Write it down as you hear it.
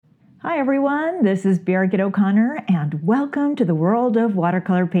Hi everyone, this is Birgit O'Connor and welcome to the World of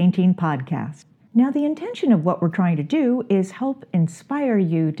Watercolor Painting podcast. Now the intention of what we're trying to do is help inspire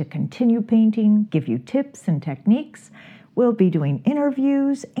you to continue painting, give you tips and techniques. We'll be doing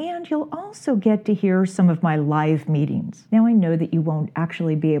interviews and you'll also get to hear some of my live meetings. Now I know that you won't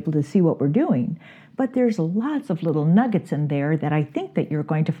actually be able to see what we're doing, but there's lots of little nuggets in there that I think that you're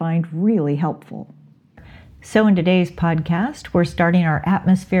going to find really helpful. So in today's podcast, we're starting our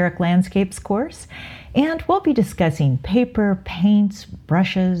Atmospheric Landscapes course, and we'll be discussing paper, paints,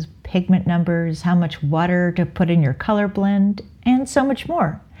 brushes, pigment numbers, how much water to put in your color blend, and so much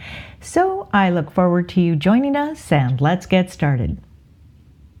more. So I look forward to you joining us, and let's get started.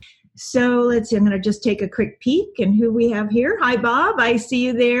 So let's see, I'm going to just take a quick peek and who we have here. Hi, Bob. I see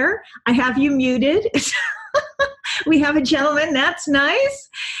you there. I have you muted. We have a gentleman. That's nice.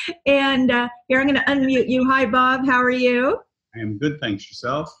 And here, I'm going to unmute you. Hi, Bob. How are you? I am good. Thanks.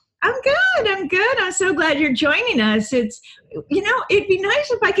 Yourself? I'm good. I'm so glad you're joining us. It'd be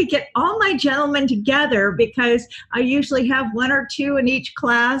nice if I could get all my gentlemen together because I usually have one or two in each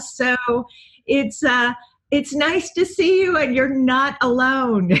class. So it's nice to see you and you're not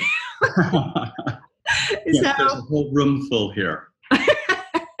alone. Yes, there's a whole room full here.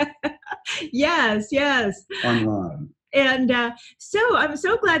 Yes. Online. And so I'm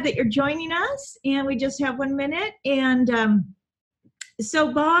so glad that you're joining us, and we just have 1 minute. And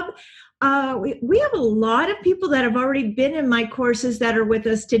so, Bob, we have a lot of people that have already been in my courses that are with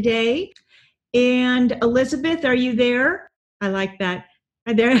us today. And Elizabeth, are you there? I like that.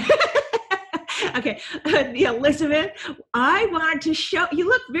 Are there? Okay, Elizabeth, I wanted to show, you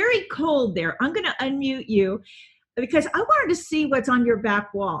look very cold there. I'm going to unmute you because I wanted to see what's on your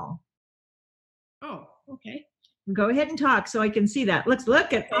back wall. Oh, okay. Go ahead and talk so I can see that. Let's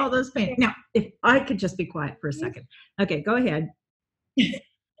look at all those paintings. Now, if I could just be quiet for a second. Okay, go ahead.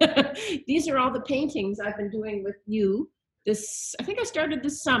 These are all the paintings I've been doing with you. I think I started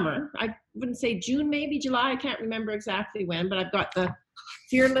this summer. I wouldn't say June, maybe July. I can't remember exactly when, but I've got the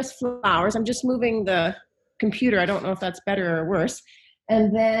Fearless Flowers. I'm just moving the computer. I don't know if that's better or worse.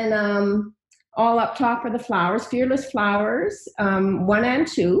 And then all up top are the flowers. Fearless Flowers, 1 and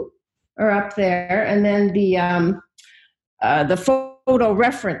 2. Are up there, and then the photo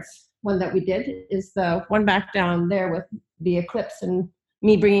reference one that we did is the one back down there with the eclipse and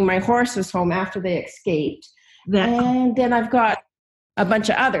me bringing my horses home after they escaped. And then I've got a bunch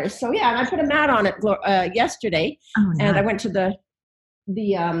of others. So yeah, and I put a mat on it yesterday, and I went to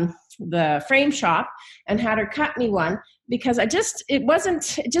the frame shop and had her cut me one because it just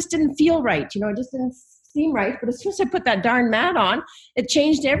didn't feel right. It just didn't seem right, but as soon as I put that darn mat on, it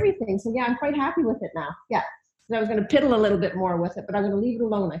changed everything. So yeah, I'm quite happy with it now. Yeah, I was going to piddle a little bit more with it, but I'm going to leave it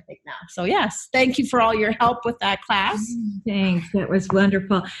alone, I think, now. So yes, thank you for all your help with that class. Thanks, that was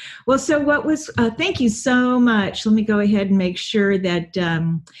wonderful. Well, so thank you so much. Let me go ahead and make sure that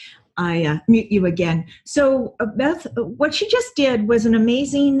I mute you again. So Beth, what she just did was an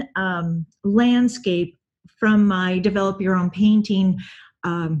amazing landscape from my Develop Your Own Painting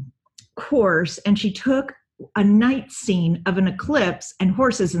course, and she took a night scene of an eclipse and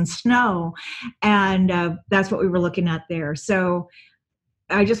horses and snow, and that's what we were looking at there. So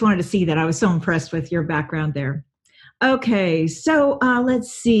I just wanted to see that. I was so impressed with your background there. Okay, so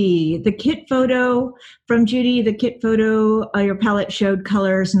let's see. The kit photo from Judy, your palette showed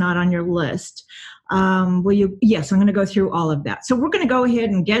colors not on your list. Yes, I'm going to go through all of that. So we're going to go ahead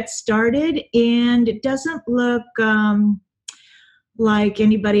and get started, and it doesn't look like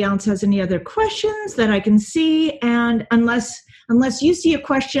anybody else has any other questions that I can see. And unless you see a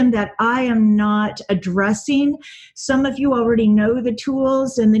question that I am not addressing, some of you already know the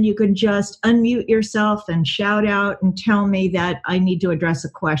tools, and then you can just unmute yourself and shout out and tell me that I need to address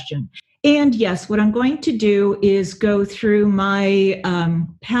a question. And yes, what I'm going to do is go through my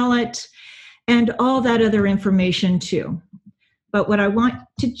palette and all that other information too. But what I want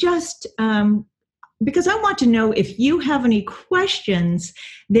to just because I want to know if you have any questions,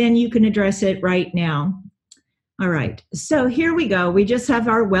 then you can address it right now. All right, so here we go. We just have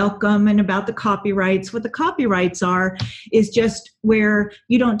our welcome and about the copyrights. What the copyrights are is just where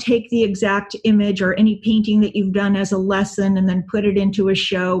you don't take the exact image or any painting that you've done as a lesson and then put it into a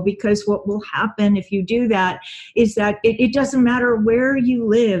show, because what will happen if you do that is that it doesn't matter where you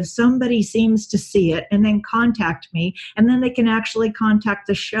live, somebody seems to see it and then contact me, and then they can actually contact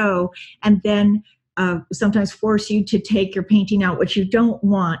the show and then sometimes force you to take your painting out, which you don't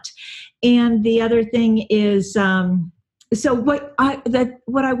want. And the other thing is So what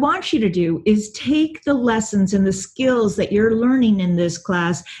I want you to do is take the lessons and the skills that you're learning in this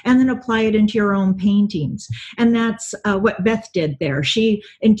class and then apply it into your own paintings. And that's what Beth did there. She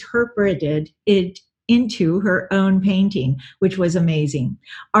interpreted it into her own painting, which was amazing.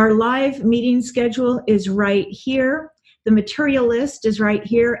 Our live meeting schedule is right here. The material list is right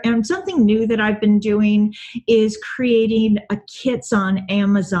here. And something new that I've been doing is creating kits on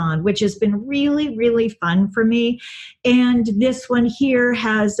Amazon, which has been really, really fun for me. And this one here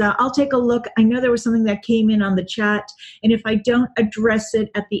has, I'll take a look. I know there was something that came in on the chat. And if I don't address it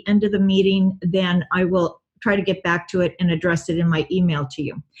at the end of the meeting, then I will try to get back to it and address it in my email to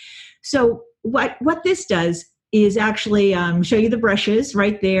you. So what this does is actually show you the brushes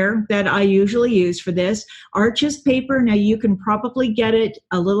right there that I usually use for this. Arches paper, now you can probably get it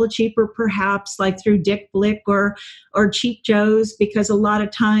a little cheaper perhaps, like through Dick Blick or Cheap Joe's, because a lot of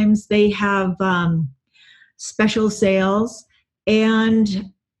times they have special sales.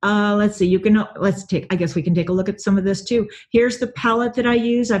 And let's see, I guess we can take a look at some of this too. Here's the palette that I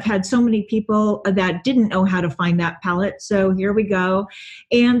use. I've had so many people that didn't know how to find that palette. So here we go.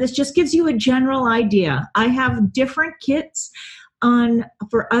 And this just gives you a general idea. I have different kits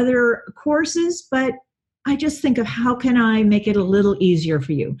for other courses, but I just think of how can I make it a little easier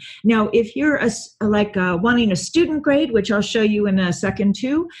for you. Now, if you're wanting a student grade, which I'll show you in a second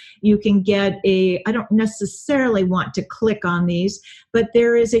too, you can get I don't necessarily want to click on these, but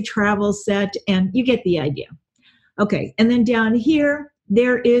there is a travel set and you get the idea. Okay, and then down here,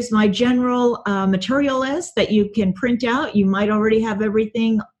 there is my general material list that you can print out. You might already have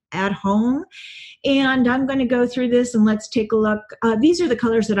everything at home. And I'm going to go through this and let's take a look. These are the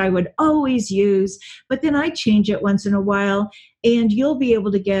colors that I would always use, but then I change it once in a while and you'll be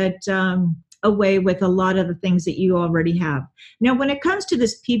able to get away with a lot of the things that you already have. Now, when it comes to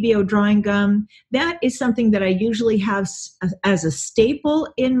this PBO drawing gum, that is something that I usually have as a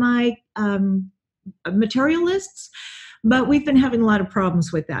staple in my material lists. But we've been having a lot of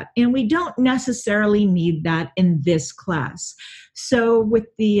problems with that. And we don't necessarily need that in this class. So with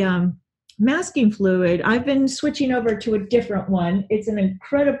the masking fluid, I've been switching over to a different one. It's an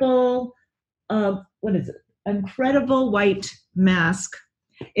incredible, Incredible White Mask.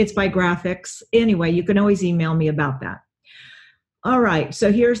 It's by Graphics. Anyway, you can always email me about that. All right,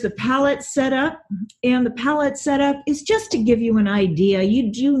 so here's the palette setup. And the palette setup is just to give you an idea.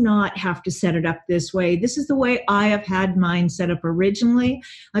 You do not have to set it up this way. This is the way I have had mine set up originally.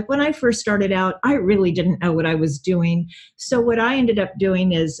 Like when I first started out, I really didn't know what I was doing. So what I ended up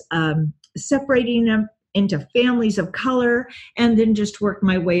doing is separating them into families of color and then just work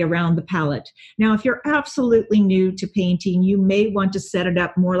my way around the palette. Now, if you're absolutely new to painting, you may want to set it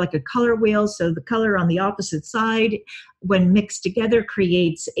up more like a color wheel. So the color on the opposite side, when mixed together,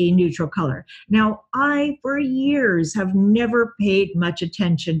 creates a neutral color. Now, I, for years, have never paid much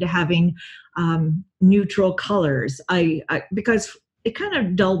attention to having neutral colors because it kind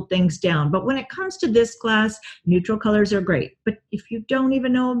of dulled things down. But when it comes to this class, neutral colors are great. But if you don't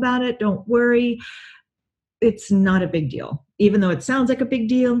even know about it, don't worry. It's not a big deal. Even though it sounds like a big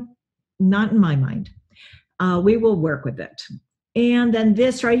deal, not in my mind. We will work with it. And then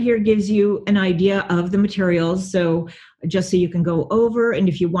this right here gives you an idea of the materials. So just so you can go over, and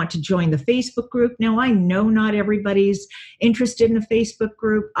if you want to join the Facebook group. Now, I know not everybody's interested in a Facebook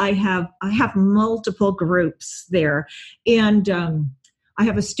group. I have multiple groups there. And I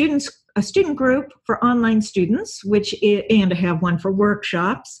have a student group for online students, and I have one for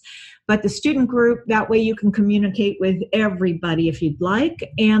workshops. But the student group, that way you can communicate with everybody if you'd like.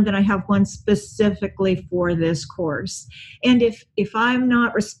 And then I have one specifically for this course. And if I'm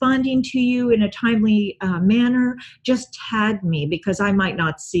not responding to you in a timely manner, just tag me because I might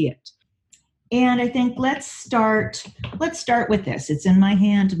not see it. And I think let's start with this. It's in my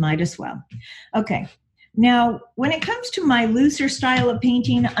hand, might as well. Okay. Now, when it comes to my looser style of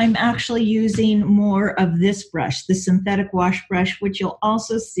painting, I'm actually using more of this brush, the synthetic wash brush, which you'll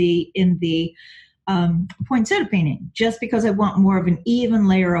also see in the poinsettia painting, just because I want more of an even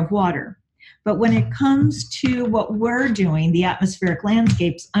layer of water. But when it comes to what we're doing, the atmospheric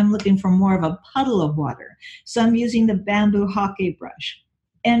landscapes, I'm looking for more of a puddle of water. So I'm using the bamboo hake brush.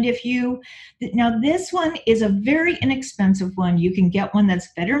 And now this one is a very inexpensive one. You can get one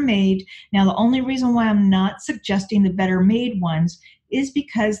that's better made. Now, the only reason why I'm not suggesting the better made ones is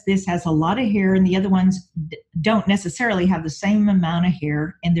because this has a lot of hair and the other ones don't necessarily have the same amount of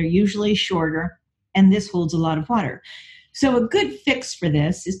hair and they're usually shorter and this holds a lot of water. So a good fix for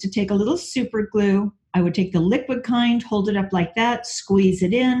this is to take a little super glue. I would take the liquid kind, hold it up like that, squeeze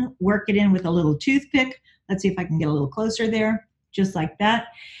it in, work it in with a little toothpick. Let's see if I can get a little closer there. Just like that,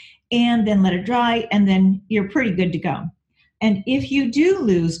 and then let it dry, and then you're pretty good to go. And if you do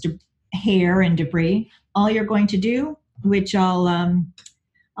lose hair and debris, all you're going to do, which I'll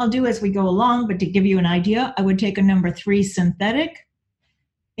do as we go along, but to give you an idea, I would take a number 3 synthetic,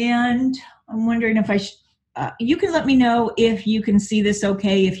 and I'm wondering if you can let me know if you can see this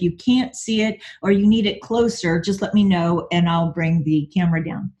okay. If you can't see it or you need it closer, just let me know and I'll bring the camera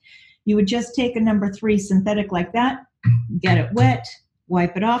down. You would just take a number 3 synthetic like that, get it wet,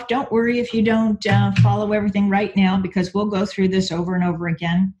 wipe it off. Don't worry if you don't follow everything right now, because we'll go through this over and over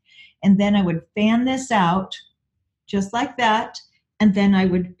again. And then I would fan this out just like that, and then I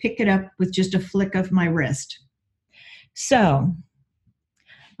would pick it up with just a flick of my wrist. So,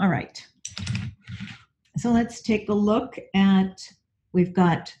 all right. So let's take a look at, we've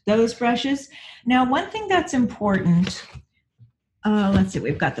got those brushes. Now, one thing that's important, let's see,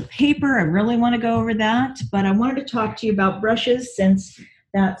 we've got the paper. I really want to go over that, but I wanted to talk to you about brushes since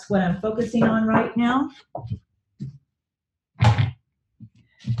that's what I'm focusing on right now.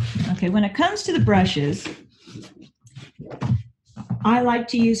 Okay, when it comes to the brushes, I like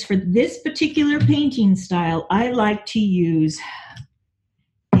to use, for this particular painting style, I like to use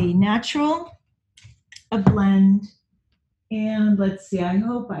a natural, a blend, and let's see, I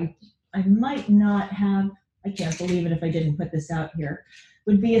hope I might not have, I can't believe it if I didn't put this out here,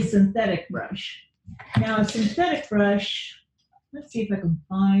 would be a synthetic brush. Now a synthetic brush, let's see if I can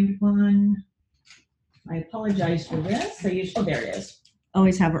find one. I apologize for this. Oh, there it is.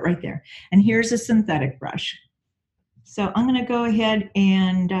 Always have it right there. And here's a synthetic brush. So I'm going to go ahead,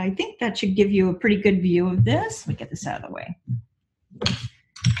 and I think that should give you a pretty good view of this. Let me get this out of the way.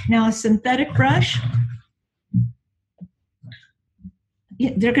 Now a synthetic brush,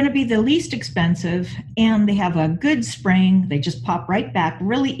 they're going to be the least expensive, and they have a good spring. They just pop right back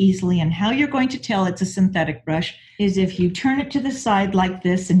really easily. And how you're going to tell it's a synthetic brush is if you turn it to the side like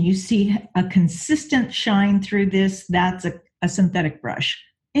this and you see a consistent shine through this, that's a synthetic brush.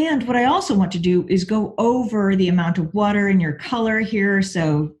 And what I also want to do is go over the amount of water in your color here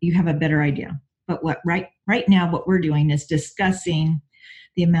so you have a better idea. But right now what we're doing is discussing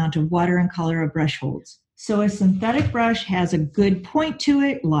the amount of water and color a brush holds. So a synthetic brush has a good point to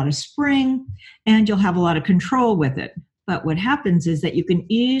it, a lot of spring, and you'll have a lot of control with it. But what happens is that you can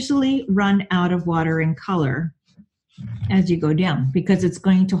easily run out of water and color as you go down, because it's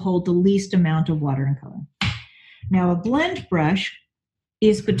going to hold the least amount of water and color. Now a blend brush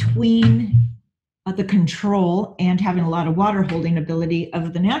is between the control and having a lot of water holding ability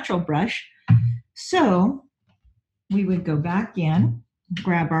of the natural brush. So we would go back in,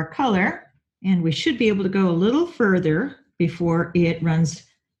 grab our color, and we should be able to go a little further before it runs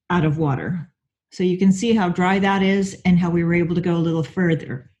out of water. So you can see how dry that is and how we were able to go a little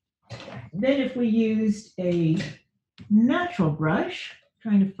further. Then if we used a natural brush,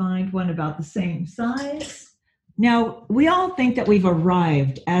 trying to find one about the same size. Now, we all think that we've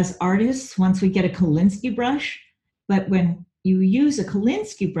arrived as artists once we get a Kolinsky brush, but when you use a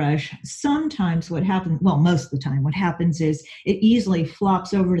Kolinsky brush, sometimes what happens, well, most of the time, what happens is it easily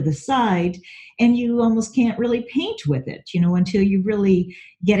flops over to the side and you almost can't really paint with it, until you really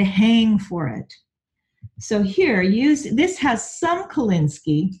get a hang for it. So here, this has some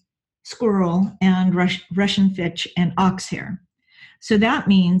Kolinsky, squirrel, and Russian fitch, and ox hair. So that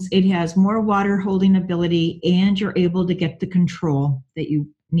means it has more water holding ability and you're able to get the control that you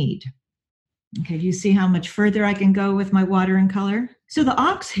need. Okay, do you see how much further I can go with my water and color? So the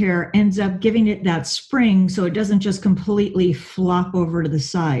ox hair ends up giving it that spring so it doesn't just completely flop over to the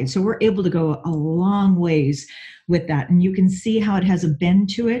side. So we're able to go a long ways with that. And you can see how it has a bend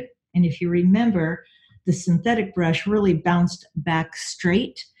to it. And if you remember, the synthetic brush really bounced back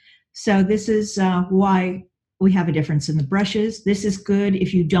straight. So this is why we have a difference in the brushes. This is good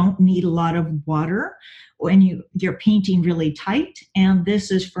if you don't need a lot of water when you're painting really tight, and this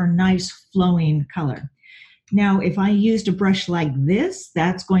is for nice flowing color. Now, if I used a brush like this,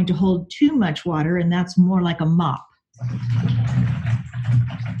 that's going to hold too much water, and that's more like a mop.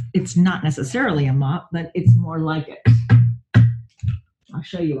 It's not necessarily a mop, but it's more like it. I'll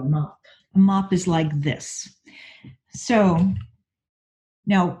show you a mop. A mop is like this. So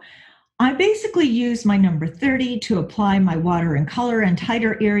now, I basically use my number 30 to apply my water and color in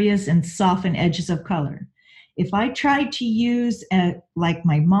tighter areas and soften edges of color. If I try to use like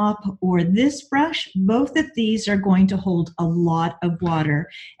my mop or this brush, both of these are going to hold a lot of water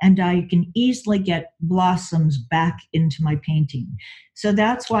and I can easily get blossoms back into my painting. So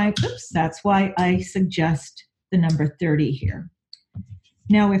that's why I suggest the number 30 here.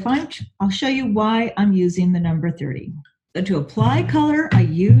 Now, I'll show you why I'm using the number 30. So to apply color, I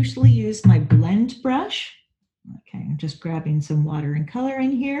usually use my blend brush. Okay, I'm just grabbing some water and color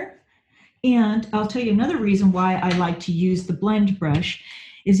in here. And I'll tell you another reason why I like to use the blend brush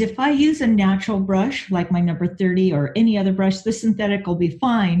is if I use a natural brush like my number 30 or any other brush, the synthetic will be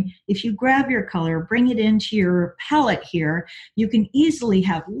fine. If you grab your color, bring it into your palette here, you can easily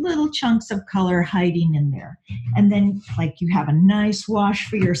have little chunks of color hiding in there. And then like you have a nice wash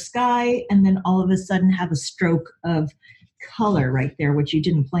for your sky, and then all of a sudden have a stroke of color right there, which you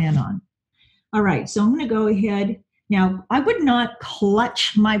didn't plan on. All right, so I'm going to go ahead. Now, I would not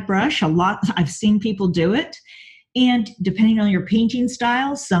clutch my brush a lot. I've seen people do it. And depending on your painting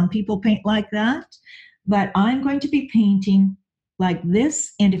style, some people paint like that. But I'm going to be painting like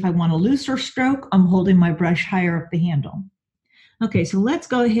this. And if I want a looser stroke, I'm holding my brush higher up the handle. Okay, so let's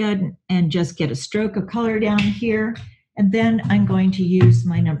go ahead and just get a stroke of color down here. And then I'm going to use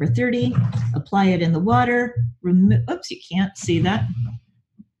my number 30, apply it in the water. Oops, you can't see that.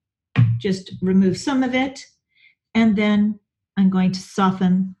 Just remove some of it. And then I'm going to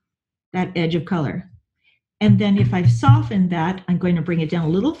soften that edge of color. And then if I've softened that, I'm going to bring it down a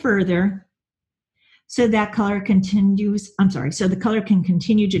little further so that color continues, so the color can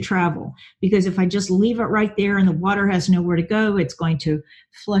continue to travel. Because if I just leave it right there and the water has nowhere to go, it's going to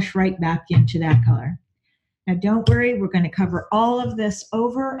flush right back into that color. Now don't worry, we're going to cover all of this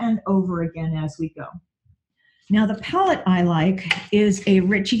over and over again as we go. Now the palette I like is a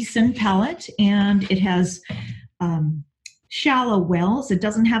Richardson palette, and it has shallow wells. It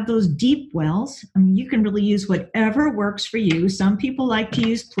doesn't have those deep wells. I mean, you can really use whatever works for you. Some people like to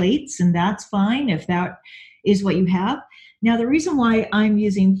use plates, and that's fine if that is what you have. Now, the reason why I'm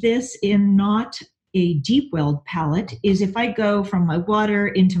using this in not a deep welled palette is if I go from my water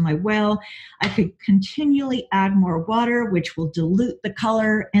into my well, I could continually add more water, which will dilute the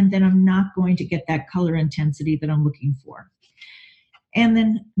color, and then I'm not going to get that color intensity that I'm looking for. And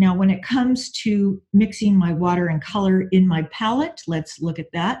then now when it comes to mixing my water and color in my palette, let's look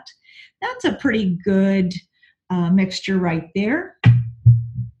at that. That's a pretty good mixture right there.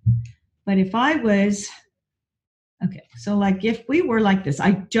 But if I was, okay, so like if we were like this,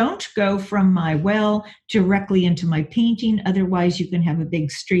 I don't go from my well directly into my painting. Otherwise you can have a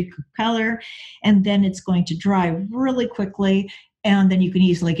big streak of color, and then it's going to dry really quickly, and then you can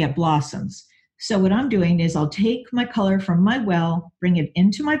easily get blossoms. So what I'm doing is I'll take my color from my well, bring it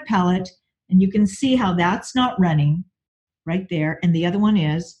into my palette, and you can see how that's not running right there. And the other one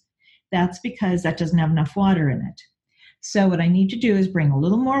is, that's because that doesn't have enough water in it. So what I need to do is bring a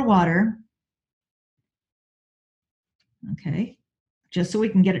little more water, okay, just so we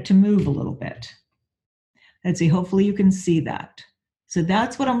can get it to move a little bit. Let's see, hopefully you can see that. So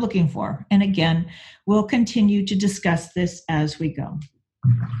that's what I'm looking for. And again, we'll continue to discuss this as we go.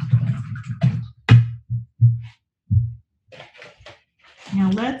 Now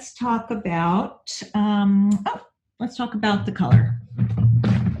let's talk about, let's talk about the color,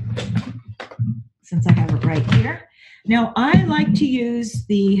 since I have it right here. Now I like to use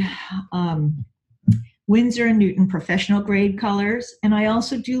the Winsor & Newton professional grade colors, and I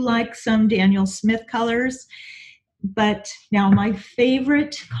also do like some Daniel Smith colors. But now my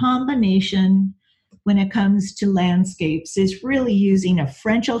favorite combination when it comes to landscapes is really using a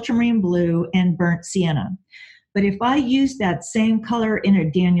French ultramarine blue and burnt sienna. But if I use that same color in a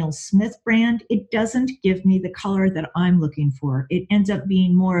Daniel Smith brand, it doesn't give me the color that I'm looking for. It ends up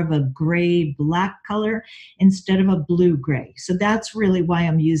being more of a gray black color instead of a blue gray. So that's really why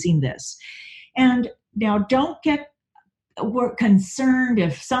I'm using this. And now don't get concerned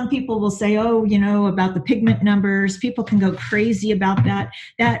if some people will say, oh, you know, about the pigment numbers. People can go crazy about that.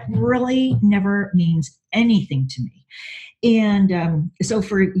 That really never means anything to me. And so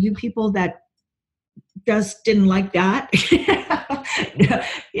for you people that just didn't like that,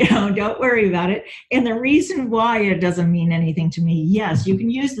 you know, don't worry about it. And the reason why it doesn't mean anything to me, yes, you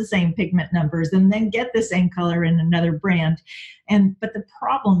can use the same pigment numbers and then get the same color in another brand. But the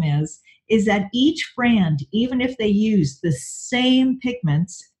problem is that each brand, even if they use the same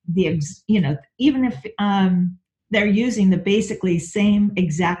pigments, even if they're using the basically same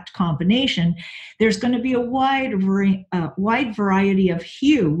exact combination, there's going to be a wide variety of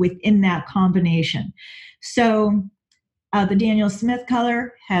hue within that combination. So the Daniel Smith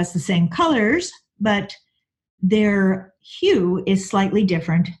color has the same colors, but their hue is slightly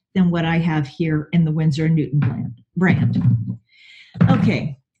different than what I have here in the Winsor & Newton brand.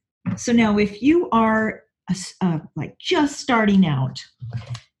 Okay, so now if you are like just starting out,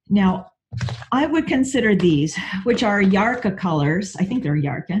 now I would consider these, which are Yarka colors. I think they're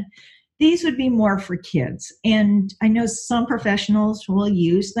Yarka. These would be more for kids. And I know some professionals will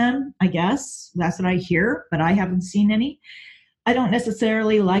use them, I guess. That's what I hear, but I haven't seen any. I don't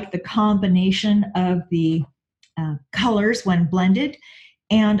necessarily like the combination of the colors when blended.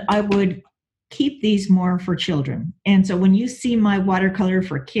 And I would keep these more for children. And so when you see my watercolor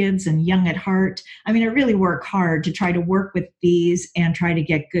for kids and young at heart, I mean, I really work hard to try to work with these and try to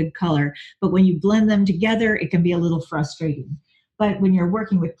get good color. But when you blend them together, it can be a little frustrating. But when you're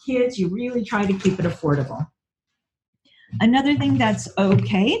working with kids, you really try to keep it affordable. Another thing that's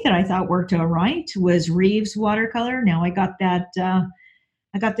okay that I thought worked all right was Reeves watercolor. Now I got that,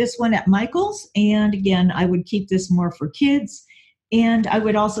 I got this one at Michael's, and again, I would keep this more for kids. And I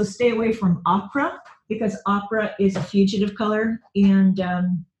would also stay away from Opera, because Opera is a fugitive color. And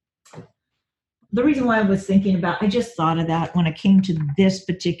the reason why I was thinking about, I just thought of that when it came to this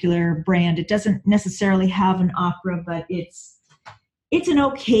particular brand. It doesn't necessarily have an Opera, but it's an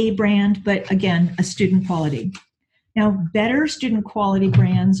okay brand, but again, a student quality. Now, better student quality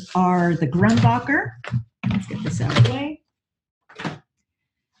brands are the Grumbacher. Let's get this out of the way.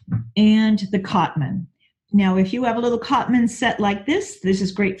 And the Cotman. Now, if you have a little Cotman set like this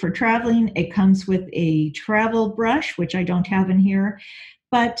is great for traveling. It comes with a travel brush, which I don't have in here.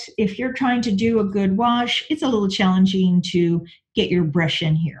 But if you're trying to do a good wash, it's a little challenging to get your brush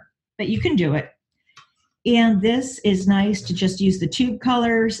in here. But you can do it. And this is nice to just use the tube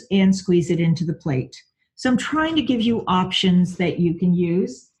colors and squeeze it into the plate. So I'm trying to give you options that you can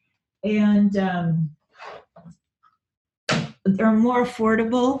use. And they're more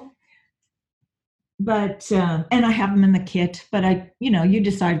affordable. But, and I have them in the kit, but you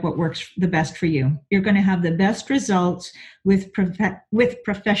decide what works the best for you. You're going to have the best results with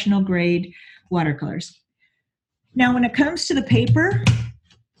professional grade watercolors. Now, when it comes to the paper.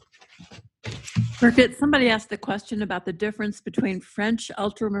 Birgit, somebody asked the question about the difference between French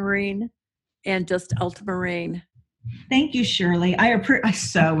ultramarine and just ultramarine. Thank you, Shirley. I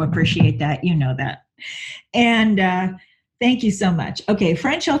so appreciate that. You know that. And, thank you so much. Okay,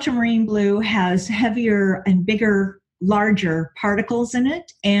 French ultramarine blue has heavier and bigger, larger particles in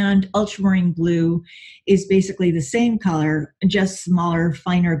it, and ultramarine blue is basically the same color, just smaller,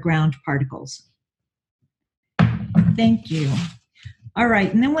 finer ground particles. Thank you. All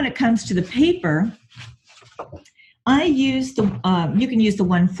right, and then when it comes to the paper, I use you can use the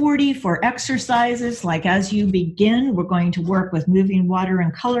 140 for exercises, like as you begin, we're going to work with moving water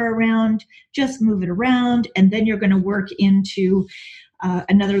and color around, just move it around, and then you're going to work into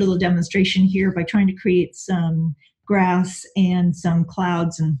another little demonstration here by trying to create some grass and some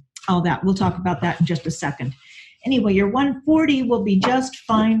clouds and all that. We'll talk about that in just a second. Anyway, your 140 will be just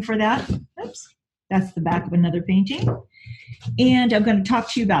fine for that. Oops, that's the back of another painting. And I'm going to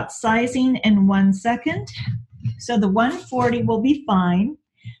talk to you about sizing in 1 second. So the 140 will be fine.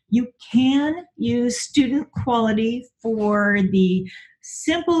 You can use student quality for the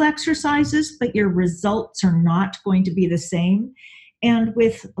simple exercises, but your results are not going to be the same. And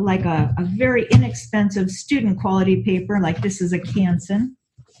with like a very inexpensive student quality paper, like this is a Canson,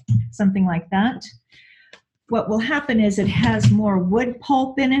 something like that, what will happen is it has more wood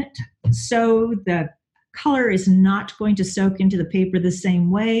pulp in it, so the color is not going to soak into the paper the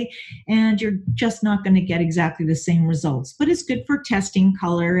same way, and you're just not going to get exactly the same results. But it's good for testing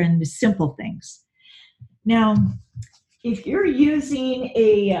color and simple things. Now, if you're using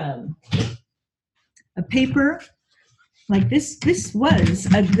a paper like this was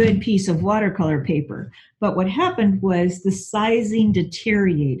a good piece of watercolor paper, but what happened was the sizing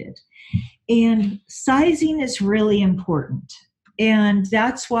deteriorated. And sizing is really important. And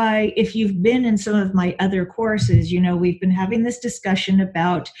that's why if you've been in some of my other courses, we've been having this discussion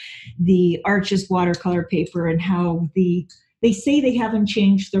about the Arches watercolor paper and how they say they haven't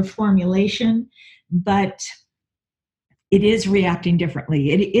changed their formulation, but it is reacting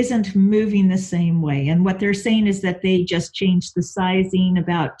differently. It isn't moving the same way. And what they're saying is that they just changed the sizing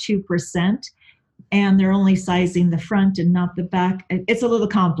about 2%, and they're only sizing the front and not the back. It's a little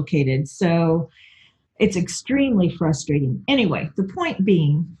complicated. So it's extremely frustrating. Anyway, the point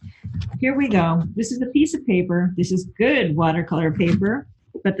being, here we go. This is a piece of paper. This is good watercolor paper,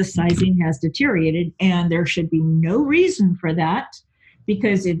 but the sizing has deteriorated, and there should be no reason for that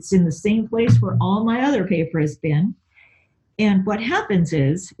because it's in the same place where all my other paper has been. And what happens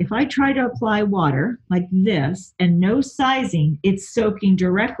is, if I try to apply water like this and no sizing, it's soaking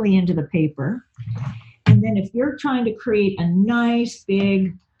directly into the paper. And then if you're trying to create a nice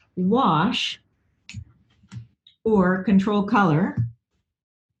big wash or control color,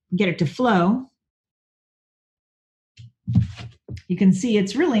 get it to flow, you can see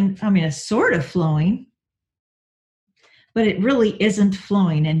it's really, it's sort of flowing, but it really isn't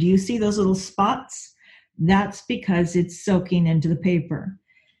flowing. And do you see those little spots? That's because it's soaking into the paper.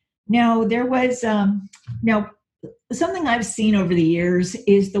 Now, there was, something I've seen over the years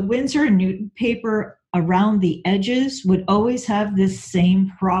is the Winsor & Newton paper around the edges would always have this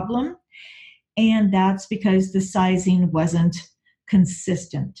same problem. and that's because the sizing wasn't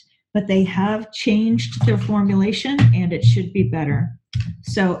consistent. But they have changed their formulation, and it should be better.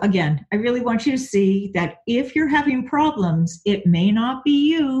 So again, I really want you to see that if you're having problems, it may not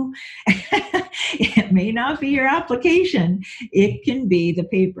be you. It may not be your application. It can be the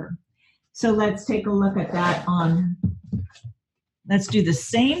paper. So let's take a look at that let's do the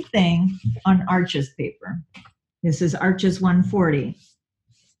same thing on Arches paper. This is Arches 140.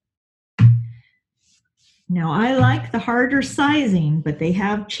 Now, I like the harder sizing, but they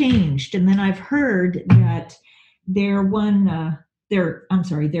have changed. And then I've heard that their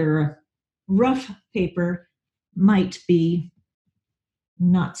rough paper might be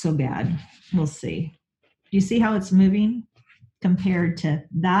not so bad. We'll see. Do you see how it's moving compared to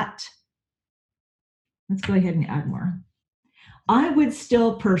that? Let's go ahead and add more. I would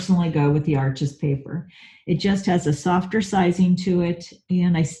still personally go with the Arches paper. It just has a softer sizing to it,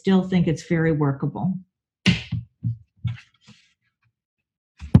 and I still think it's very workable.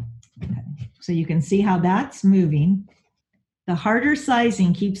 So you can see how that's moving. The harder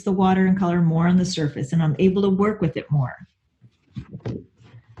sizing keeps the water and color more on the surface, and I'm able to work with it more.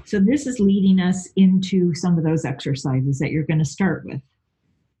 So this is leading us into some of those exercises that you're going to start with.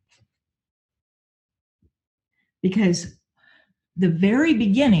 Because the very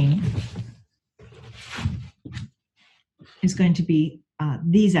beginning is going to be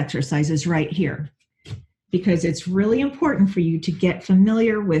these exercises right here. Because it's really important for you to get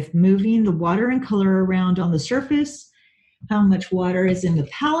familiar with moving the water and color around on the surface, how much water is in the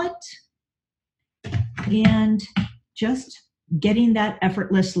palette, and just getting that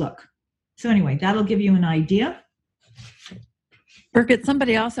effortless look. So anyway, that'll give you an idea. Birgit,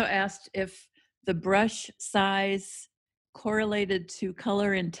 somebody also asked if the brush size correlated to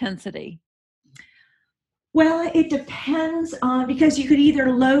color intensity. Well, it depends on, because you could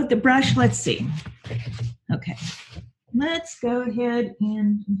either load the brush, let's see. Okay, let's go ahead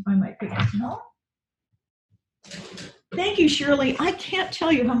and find my picture. No? Thank you, Shirley. I can't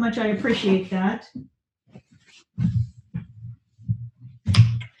tell you how much I appreciate that.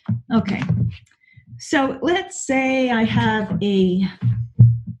 Okay, so let's say I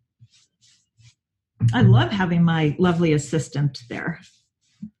love having my lovely assistant there.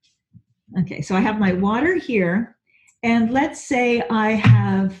 Okay, so I have my water here, and let's say I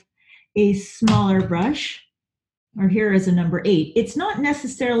have a smaller brush, or here is a number 8. It's not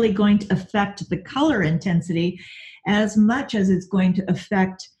necessarily going to affect the color intensity as much as it's going to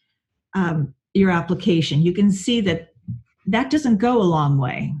affect your application. You can see that that doesn't go a long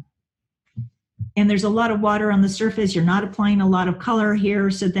way. And there's a lot of water on the surface. You're not applying a lot of color here,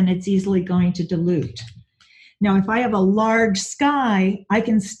 so then it's easily going to dilute. Now, if I have a large sky, I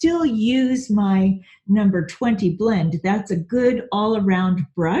can still use my number 20 blend. That's a good all-around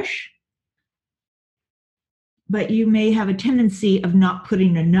brush. But you may have a tendency of not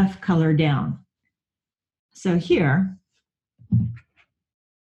putting enough color down. So here,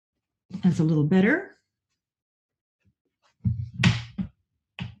 that's a little better.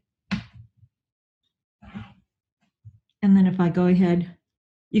 And then if I go ahead,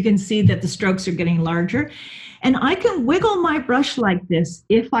 you can see that the strokes are getting larger. And I can wiggle my brush like this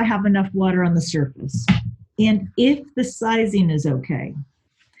if I have enough water on the surface and if the sizing is okay.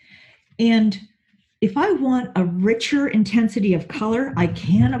 And if I want a richer intensity of color, I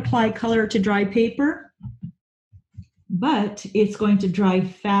can apply color to dry paper, but it's going to dry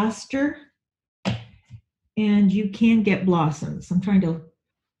faster and you can get blossoms.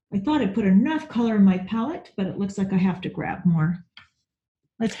 I thought I put enough color in my palette, but it looks like I have to grab more.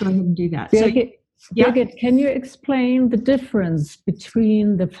 Let's go ahead and do that. Birgit, can you explain the difference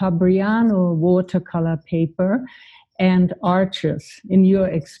between the Fabriano watercolor paper and Arches in your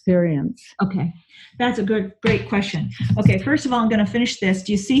experience? Okay, that's a great question. Okay, first of all, I'm going to finish this.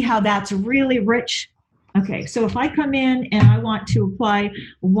 Do you see how that's really rich? Okay, so if I come in and I want to apply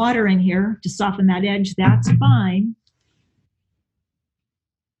water in here to soften that edge, that's fine.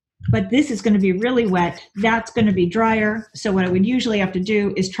 But this is going to be really wet. That's going to be drier. So what I would usually have to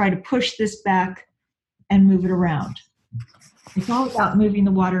do is try to push this back and move it around. It's all about moving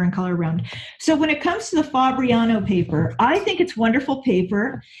the water and color around. So when it comes to the Fabriano paper, I think it's wonderful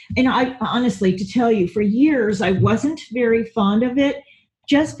paper. And I honestly, to tell you, for years, I wasn't very fond of it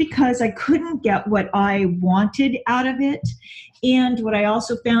just because I couldn't get what I wanted out of it. And what I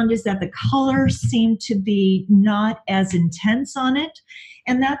also found is that the color seemed to be not as intense on it.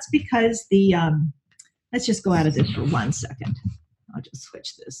 And that's because let's just go out of this for 1 second. I'll just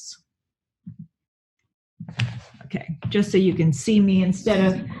switch this. Okay, just so you can see me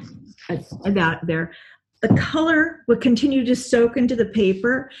instead of that there. The color would continue to soak into the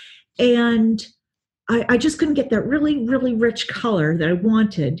paper, And I just couldn't get that really, really rich color that I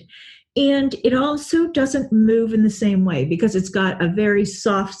wanted. And it also doesn't move in the same way because it's got a very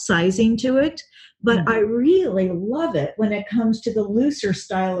soft sizing to it. But I really love it when it comes to the looser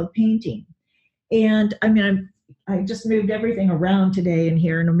style of painting. And I mean, I just moved everything around today in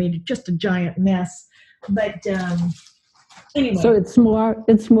here and I made just a giant mess. But anyway. So it's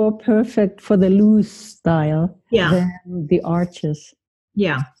more perfect for the loose style than the arches.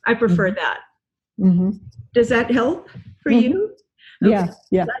 Yeah, I prefer that. Mm-hmm. Does that help for you? Okay.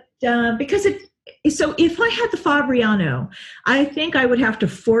 Yeah. But, because so if I had the Fabriano, I think I would have to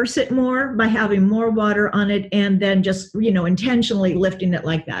force it more by having more water on it and then just, intentionally lifting it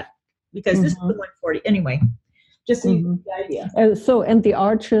like that. Because this is the 140. Anyway, just so you get the idea. And the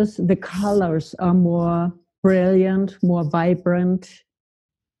arches, the colors are more brilliant, more vibrant.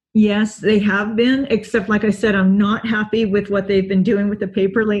 Yes, they have been, except like I said, I'm not happy with what they've been doing with the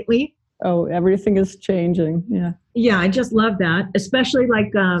paper lately. Oh, everything is changing. Yeah. Yeah, I just love that, especially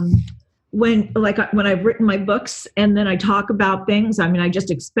when I've written my books and then I talk about things. I mean, I just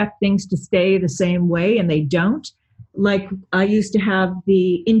expect things to stay the same way and they don't. Like I used to have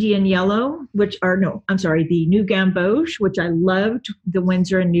the Indian Yellow, the New Gamboge, which I loved, the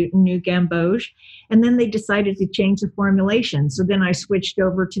Winsor and Newton New Gamboge. And then they decided to change the formulation. So then I switched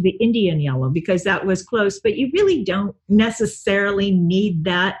over to the Indian Yellow because that was close, but you really don't necessarily need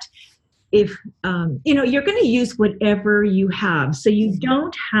that if, you're going to use whatever you have. So you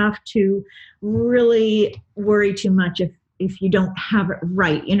don't have to really worry too much if you don't have it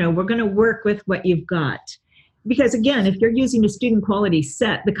right. We're going to work with what you've got. Because again, if you're using a student quality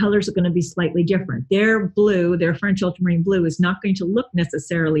set, the colors are going to be slightly different. Their blue, their French ultramarine blue is not going to look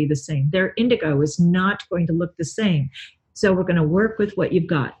necessarily the same. Their indigo is not going to look the same. So we're going to work with what you've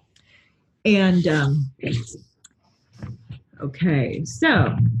got. And, okay,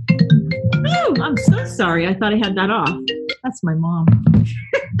 so, I'm so sorry. I thought I had that off. That's my mom.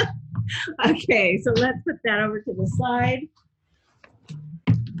 Okay, so let's put that over to the side.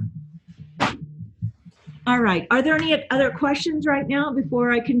 All right. Are there any other questions right now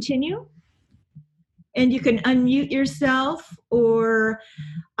before I continue? And you can unmute yourself or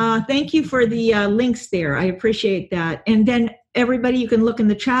thank you for the links there. I appreciate that. And then everybody, you can look in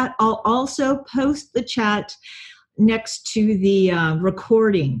the chat. I'll also post the chat next to the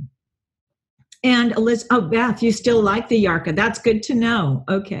recording. And Beth, you still like the Yarka. That's good to know.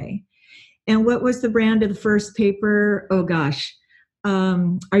 Okay. And what was the brand of the first paper? Oh, gosh.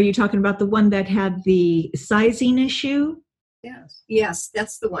 Are you talking about the one that had the sizing issue? Yes,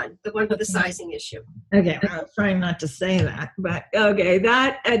 that's the one with the sizing issue. Okay, I was trying not to say that, but okay,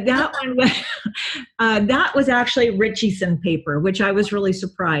 that one that was actually Richardson paper, which I was really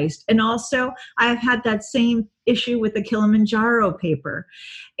surprised. And also, I've had that same issue with the Kilimanjaro paper,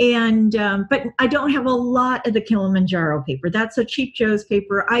 and but I don't have a lot of the Kilimanjaro paper. That's a Cheap Joe's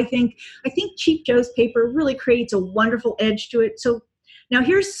paper. I think Cheap Joe's paper really creates a wonderful edge to it. So now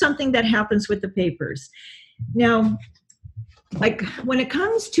here's something that happens with the papers. Now, like when it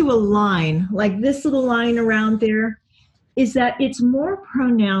comes to a line, like this little line around there, is that it's more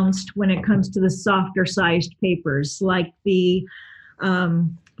pronounced when it comes to the softer sized papers, like the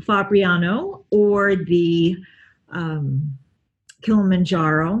Fabriano or the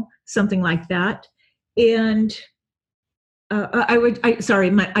Kilimanjaro, something like that. And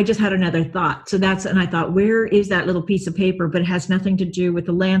I just had another thought. And I thought, where is that little piece of paper? But it has nothing to do with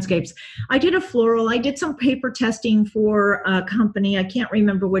the landscapes. I did a floral. I did some paper testing for a company. I can't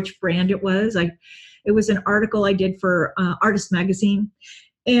remember which brand it was. It was an article I did for Artist Magazine.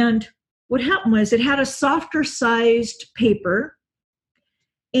 And what happened was it had a softer sized paper.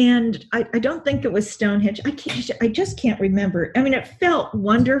 And I don't think it was Stonehenge. I just can't remember. I mean, it felt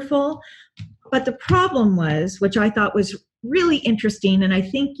wonderful. But the problem was, which I thought was really interesting, and I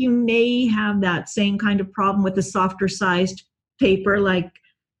think you may have that same kind of problem with the softer sized paper, like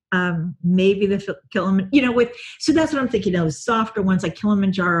maybe the Kilimanjaro, so that's what I'm thinking of, softer ones like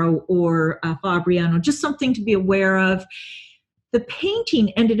Kilimanjaro or Fabriano, just something to be aware of. The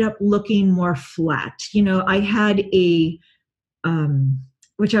painting ended up looking more flat. I had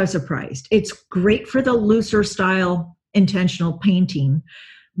which I was surprised. It's great for the looser style intentional painting.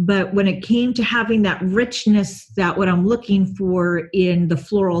 But when it came to having that richness, that what I'm looking for in the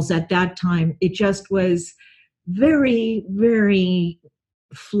florals at that time, it just was very, very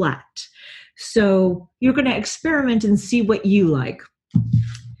flat. So you're going to experiment and see what you like.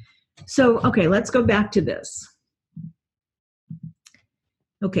 So, okay, let's go back to this.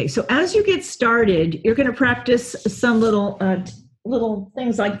 Okay, so as you get started, you're going to practice some little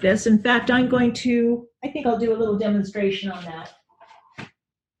things like this. In fact, I think I'll do a little demonstration on that.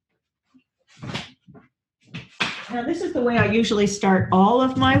 Now, this is the way I usually start all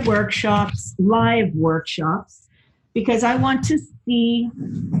of my workshops, live workshops, because I want to see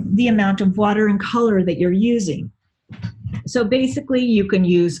the amount of water and color that you're using. So basically, you can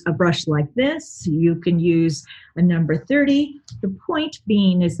use a brush like this. You can use a number 30. The point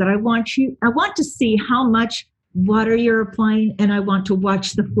being is that I want to see how much water you're applying, and I want to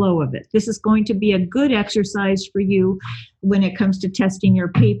watch the flow of it. This is going to be a good exercise for you when it comes to testing your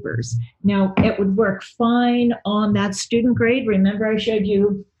papers. Now, it would work fine on that student grade. Remember I showed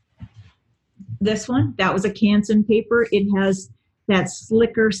you this one? That was a Canson paper. It has that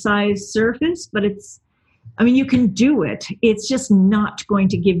slicker size surface, but you can do it. It's just not going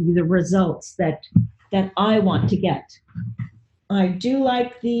to give you the results that I want to get. I do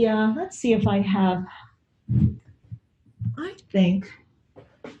like the, let's see if I have, I think,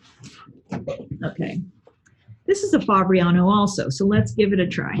 okay. This is a Fabriano also, so let's give it a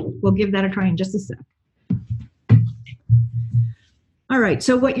try. We'll give that a try in just a sec. All right,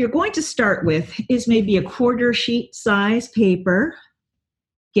 so what you're going to start with is maybe a quarter sheet size paper.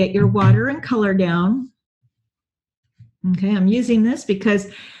 Get your water and color down. Okay, I'm using this because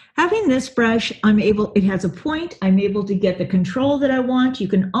having this brush, it has a point. I'm able to get the control that I want. You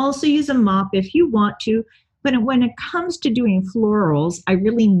can also use a mop if you want to, but when it comes to doing florals, I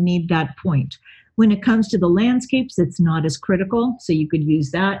really need that point. When it comes to the landscapes, it's not as critical, so you could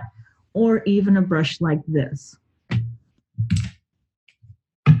use that, or even a brush like this.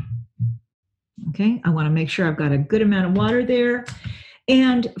 Okay, I want to make sure I've got a good amount of water there.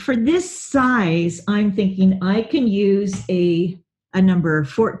 And for this size, I'm thinking I can use a number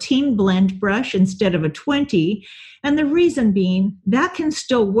 14 blend brush instead of a 20. And the reason being, that can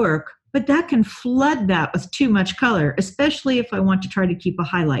still work, but that can flood that with too much color, especially if I want to try to keep a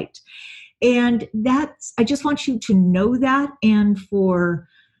highlight. And I just want you to know that. And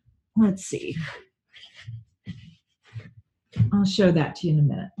let's see, I'll show that to you in a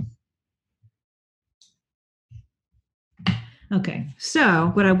minute. Okay,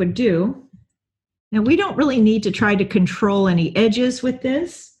 so what I would do, now we don't really need to try to control any edges with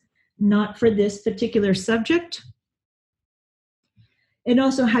this, not for this particular subject. And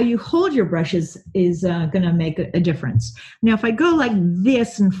also how you hold your brushes is going to make a difference. Now, if I go like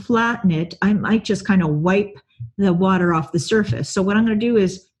this and flatten it, I might just kind of wipe the water off the surface. So what I'm going to do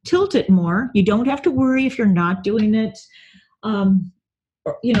is tilt it more. You don't have to worry if you're not doing it.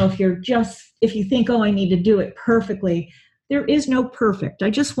 If you think, oh, I need to do it perfectly. There is no perfect. I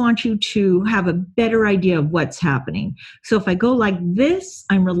just want you to have a better idea of what's happening. So if I go like this,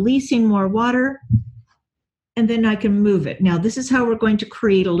 I'm releasing more water, and then I can move it. Now, this is how we're going to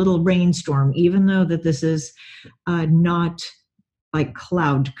create a little rainstorm, even though that this is not like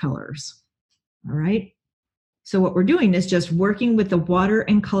cloud colors. All right. So what we're doing is just working with the water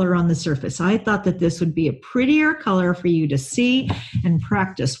and color on the surface. I thought that this would be a prettier color for you to see and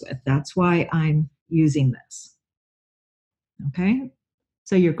practice with. That's why I'm using this. Okay,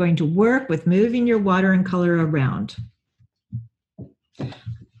 so you're going to work with moving your water and color around.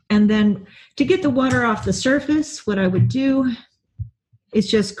 And then to get the water off the surface, what I would do is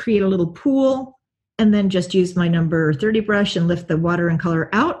just create a little pool and then just use my number 30 brush and lift the water and color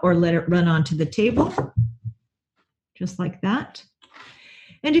out or let it run onto the table, just like that.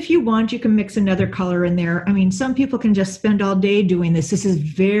 And if you want, you can mix another color in there. I mean, some people can just spend all day doing this. This is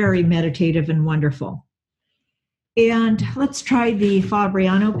very meditative and wonderful. And let's try the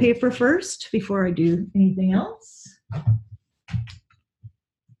Fabriano paper first before I do anything else.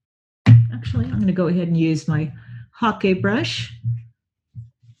 Actually, I'm going to go ahead and use my Hake brush.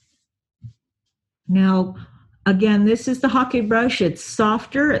 Now, again, this is the Hake brush. It's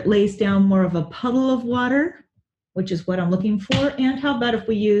softer. It lays down more of a puddle of water, which is what I'm looking for. And how about if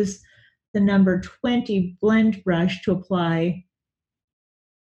we use the number 20 blend brush to apply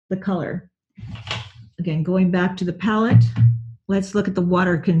the color? Again, going back to the palette, let's look at the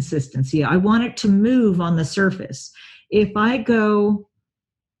water consistency. I want it to move on the surface. If I go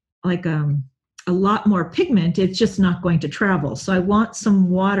like a lot more pigment, it's just not going to travel. So I want some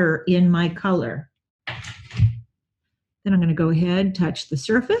water in my color. Then I'm going to go ahead, touch the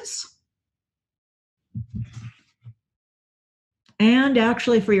surface. And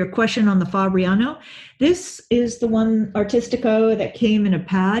actually, for your question on the Fabriano, this is the one Artistico that came in a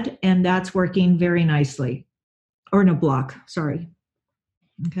pad, and that's working very nicely. Or in a block, sorry.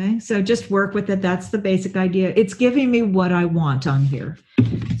 Okay, so just work with it. That's the basic idea. It's giving me what I want on here.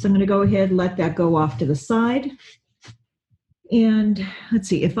 So I'm going to go ahead and let that go off to the side. And let's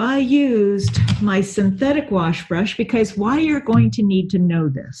see, if I used my synthetic wash brush, because why you're going to need to know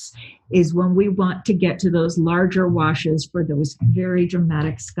this is when we want to get to those larger washes for those very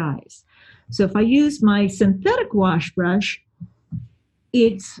dramatic skies. So if I use my synthetic wash brush,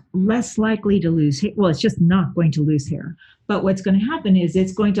 it's less likely to lose hair. Well, it's just not going to lose hair. But what's going to happen is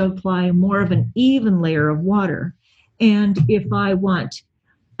it's going to apply more of an even layer of water. And if I want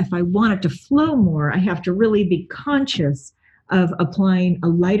it to flow more, I have to really be conscious of applying a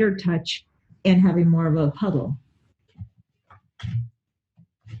lighter touch and having more of a puddle.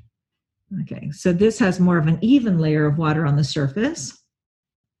 Okay, so this has more of an even layer of water on the surface.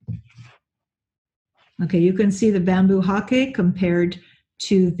 Okay, you can see the bamboo hake compared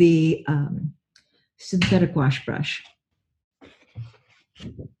to the synthetic wash brush.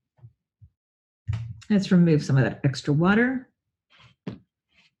 Let's remove some of that extra water.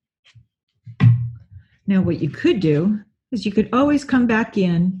 Now what you could do is you could always come back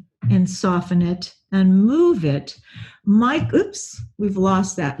in and soften it and move it. Oops, we've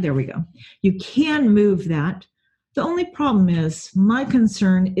lost that. There we go. You can move that. The only problem is, my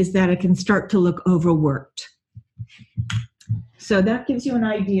concern is that it can start to look overworked. So that gives you an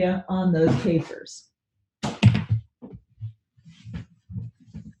idea on those papers.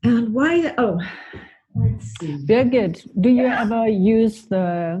 And why, let's see. Birgit, do you ever use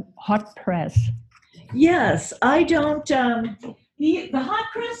the hot press? Yes, I don't, the hot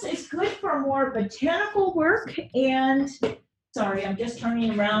press is good for more botanical work, and, sorry, I'm just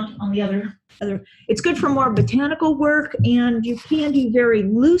turning around on the other, it's good for more botanical work, and you can do very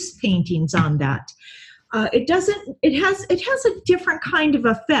loose paintings on that. It has a different kind of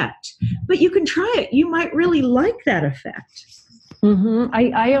effect, but you can try it. You might really like that effect. Mm-hmm.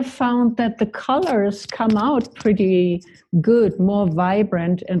 I have found that the colors come out pretty good, more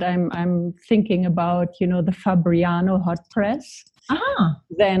vibrant, and I'm thinking about, the Fabriano hot press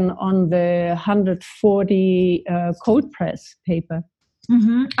than on the 140 cold press paper.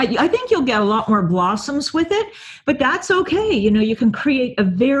 Mm-hmm. I think you'll get a lot more blossoms with it, but that's okay. You can create a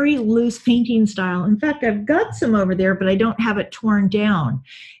very loose painting style. In fact, I've got some over there, but I don't have it torn down,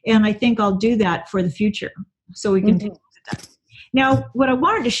 and I think I'll do that for the future, so we can take that. Now, what I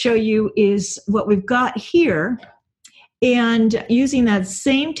wanted to show you is what we've got here, and using that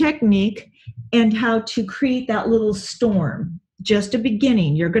same technique and how to create that little storm. Just a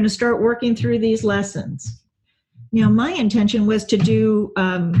beginning. You're going to start working through these lessons. Now, my intention was to do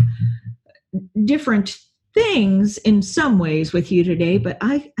different things in some ways with you today, but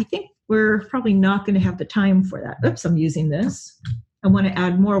I think we're probably not going to have the time for that. Oops, I'm using this. I want to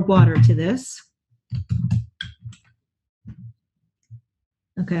add more water to this.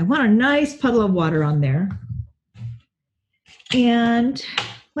 Okay, I want a nice puddle of water on there. And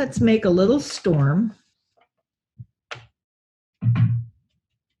let's make a little storm.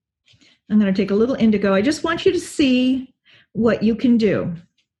 I'm going to take a little indigo. I just want you to see what you can do.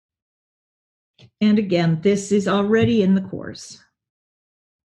 And again, this is already in the course.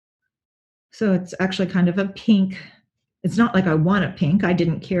 So it's actually kind of a pink. It's not like I want a pink. I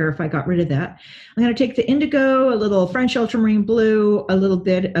didn't care if I got rid of that. I'm going to take the indigo, a little French ultramarine blue, a little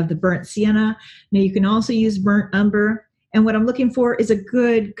bit of the burnt sienna. Now you can also use burnt umber. And what I'm looking for is a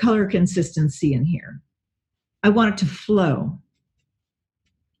good color consistency in here. I want it to flow.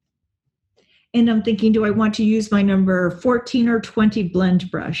 And I'm thinking, do I want to use my number 14 or 20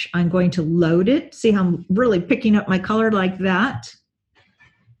 blend brush? I'm going to load it. See how I'm really picking up my color like that?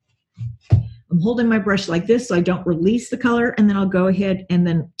 I'm holding my brush like this so I don't release the color, and then I'll go ahead and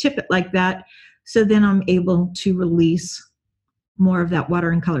then tip it like that. So then I'm able to release more of that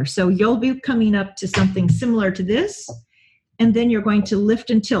water and color. So you'll be coming up to something similar to this, and then you're going to lift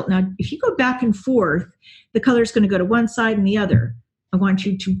and tilt. Now, if you go back and forth, the color is going to go to one side and the other. I want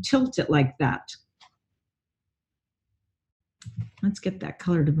you to tilt it like that. Let's get that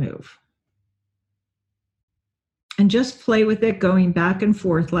color to move. And just play with it, going back and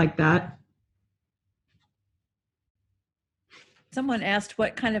forth like that. Someone asked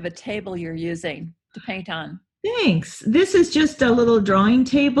what kind of a table you're using to paint on. Thanks. This is just a little drawing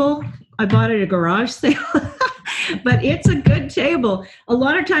table. I bought it at a garage sale, but it's a good table. A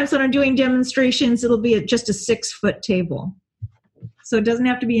lot of times when I'm doing demonstrations, it'll be just a 6-foot table. So it doesn't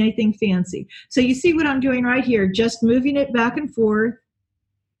have to be anything fancy. So you see what I'm doing right here, just moving it back and forth.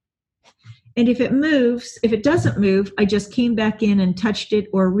 And if it moves, if it doesn't move, I just came back in and touched it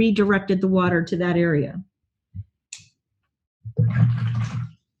or redirected the water to that area.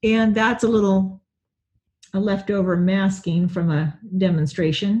 And that's a leftover masking from a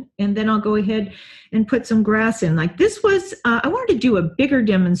demonstration. And then I'll go ahead and put some grass in. Like this was, I wanted to do a bigger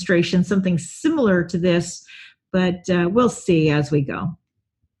demonstration, something similar to this, but we'll see as we go.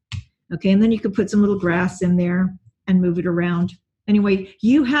 Okay, and then you could put some little grass in there and move it around. Anyway,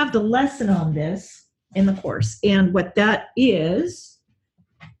 you have the lesson on this in the course. And what that is,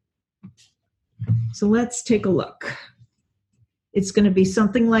 So let's take a look. It's going to be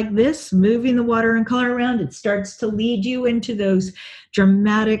something like this, moving the water and color around. It starts to lead you into those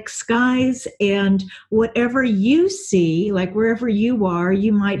dramatic skies, and whatever you see, like wherever you are,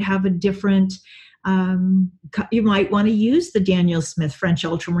 you might have a different, you might want to use the Daniel Smith French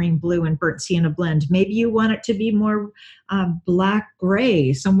Ultramarine Blue and Burnt Sienna blend. Maybe you want it to be more black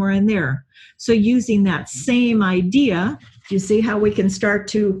gray, somewhere in there. So using that same idea, you see how we can start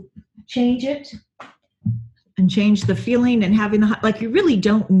to change it and change the feeling and having the, like, you really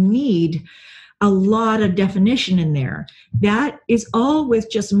don't need a lot of definition in there. That is all with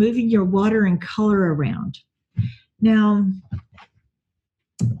just moving your water and color around. Now,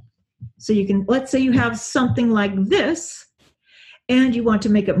 so you can, let's say you have something like this and you want to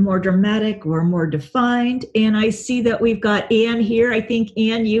make it more dramatic or more defined. And I see that we've got Anne here. I think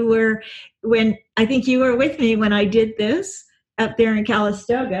Anne, you were with me when I did this up there in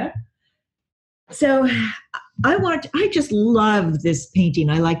Calistoga. So I just love this painting.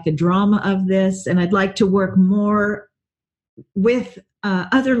 I like the drama of this, and I'd like to work more with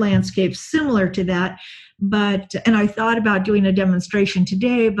other landscapes similar to that. And I thought about doing a demonstration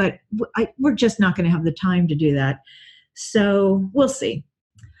today, but we're just not going to have the time to do that. So we'll see.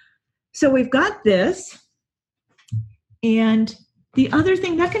 So we've got this. And the other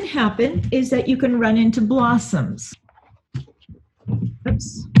thing that can happen is that you can run into blossoms.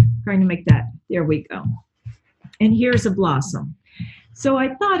 Oops, trying to make that. There we go. And here's a blossom. So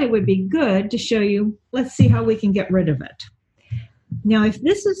I thought it would be good to show you, let's see how we can get rid of it. Now, if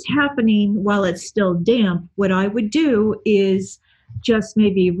this is happening while it's still damp, what I would do is just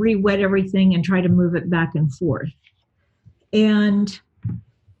maybe re-wet everything and try to move it back and forth. And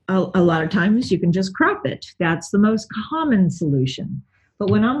a lot of times you can just crop it. That's the most common solution. But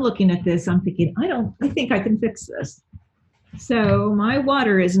when I'm looking at this, I'm thinking, I think I can fix this. So my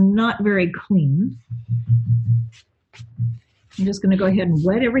water is not very clean. I'm just going to go ahead and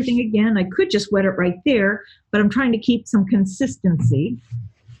wet everything again. I could just wet it right there, but I'm trying to keep some consistency.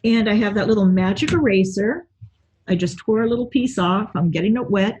 And I have that little magic eraser. I just tore a little piece off. I'm getting it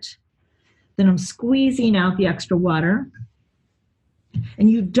wet. Then I'm squeezing out the extra water.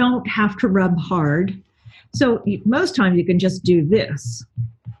 And you don't have to rub hard. So most times you can just do this.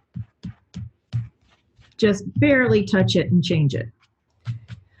 Just barely touch it and change it.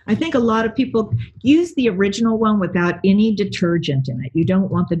 I think a lot of people use the original one without any detergent in it. You don't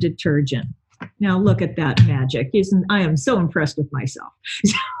want the detergent. Now look at that magic. I am so impressed with myself.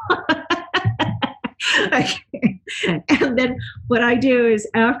 And then what I do is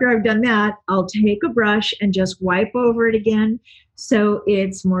after I've done that, I'll take a brush and just wipe over it again so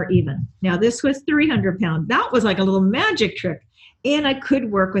it's more even. Now this was 300 pounds. That was like a little magic trick. And I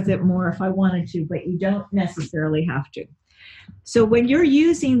could work with it more if I wanted to, but you don't necessarily have to. So when you're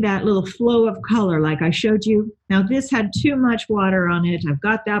using that little flow of color, like I showed you, now this had too much water on it. I've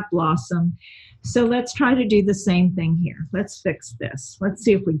got that blossom. So let's try to do the same thing here. Let's fix this. Let's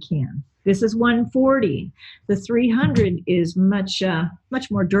see if we can. This is 140. The 300 is much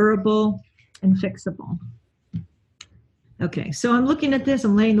more durable and fixable. Okay, so I'm looking at this.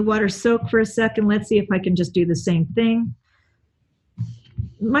 I'm letting the water soak for a second. Let's see if I can just do the same thing.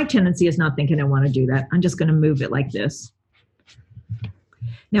 My tendency is not thinking I want to do that. I'm just going to move it like this.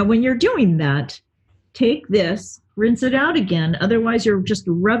 Now, when you're doing that, take this, rinse it out again. Otherwise, you're just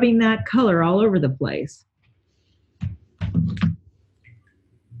rubbing that color all over the place.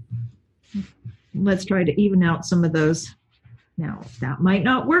 Let's try to even out some of those. Now, that might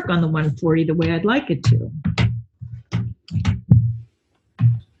not work on the 140 the way I'd like it to.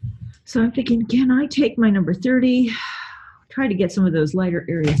 So I'm thinking, can I take my number 30? Try to get some of those lighter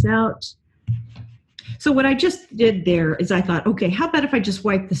areas out. So what I just did there is I thought, okay, how about if I just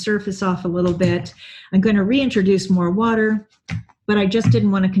wipe the surface off a little bit? I'm going to reintroduce more water, but I just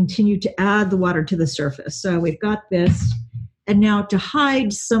didn't want to continue to add the water to the surface. So we've got this. And now to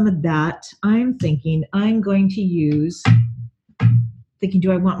hide some of that, I'm thinking I'm going to use,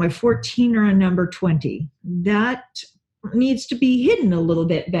 do I want my 14 or a number 20? That needs to be hidden a little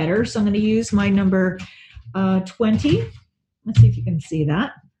bit better. So I'm going to use my number 20. Let's see if you can see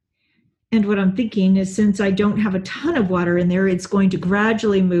that. And what I'm thinking is since I don't have a ton of water in there, it's going to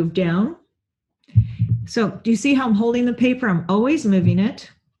gradually move down. So do you see how I'm holding the paper? I'm always moving it.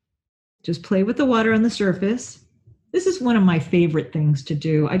 Just play with the water on the surface. This is one of my favorite things to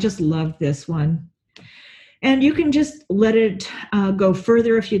do. I just love this one. And you can just let it go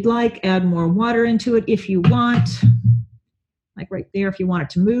further if you'd like, add more water into it if you want. Like right there, if you want it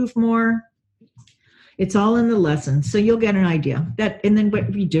to move more. It's all in the lesson, so you'll get an idea. And then what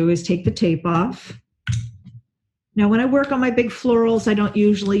we do is take the tape off. Now, when I work on my big florals, I don't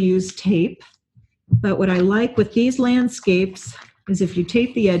usually use tape. But what I like with these landscapes is if you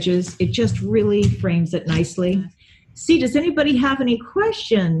tape the edges, it just really frames it nicely. See, does anybody have any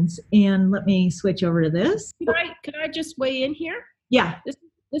questions? And let me switch over to this. Can I just weigh in here? Yeah.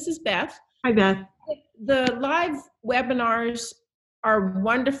 This is Beth. Hi, Beth. The live webinars are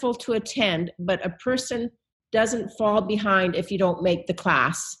wonderful to attend, but a person doesn't fall behind if you don't make the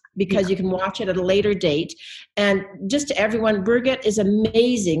class, because you can watch it at a later date. And just to everyone, Birgit is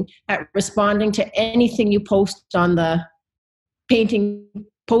amazing at responding to anything you post on the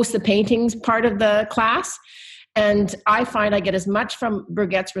paintings part of the class. And I find I get as much from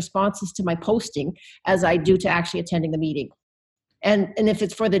Birgit's responses to my posting as I do to actually attending the meeting. And if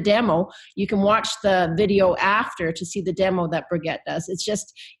it's for the demo, you can watch the video after to see the demo that Birgit does. It's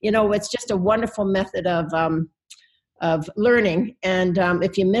just, it's just a wonderful method of learning. And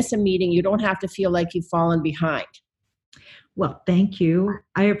if you miss a meeting, you don't have to feel like you've fallen behind. Well, thank you.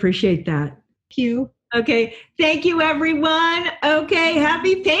 I appreciate that. Thank you. Okay. Thank you, everyone. Okay.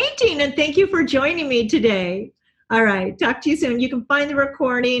 Happy painting. And thank you for joining me today. All right. Talk to you soon. You can find the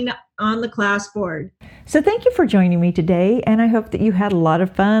recording on the class board. So thank you for joining me today, and I hope that you had a lot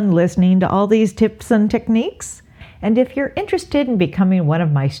of fun listening to all these tips and techniques. And if you're interested in becoming one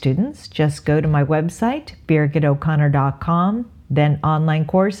of my students, just go to my website, birgitoconnor.com, then online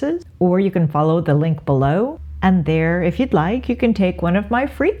courses, or you can follow the link below. And there, if you'd like, you can take one of my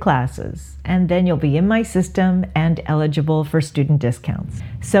free classes, and then you'll be in my system and eligible for student discounts.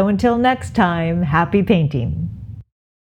 So until next time, happy painting.